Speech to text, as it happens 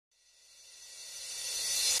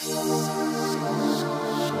Write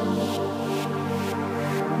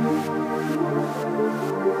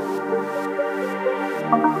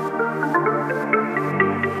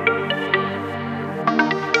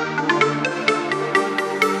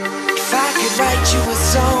you a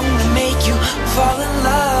song to make you fall in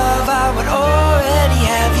love, I would already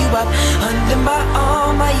have you up under my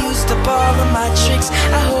arm. I used up all of my tricks,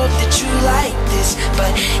 I hope that you like this, but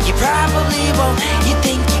you probably won't. You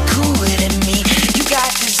think you're cooler than me. You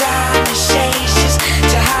got designer shades just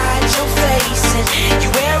to hide your face, and you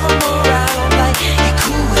wear them around like you're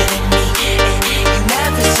cooler than me. And you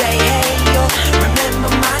never say hey or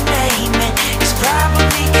remember my name, and it's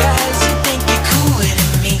probably cause you think you're cooler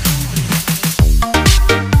than me.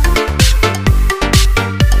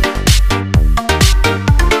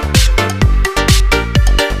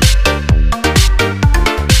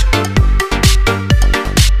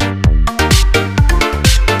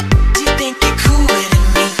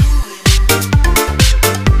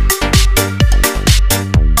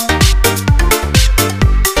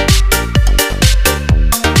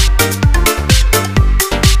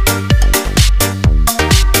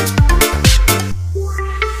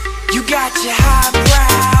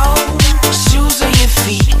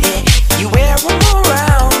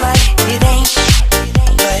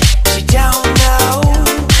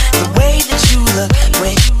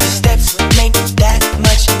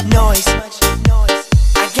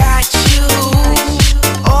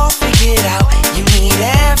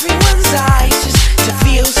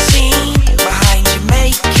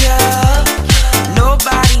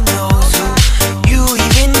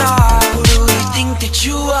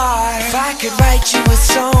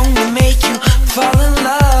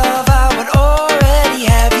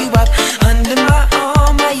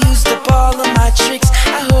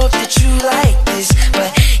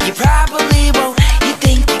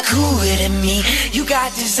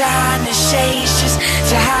 Designer shades just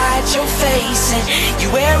to hide your face, and you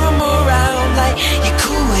wear them around like you're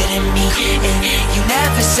cooler than me. And you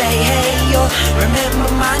never say hey or remember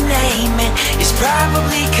my name, and it's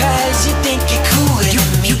probably cause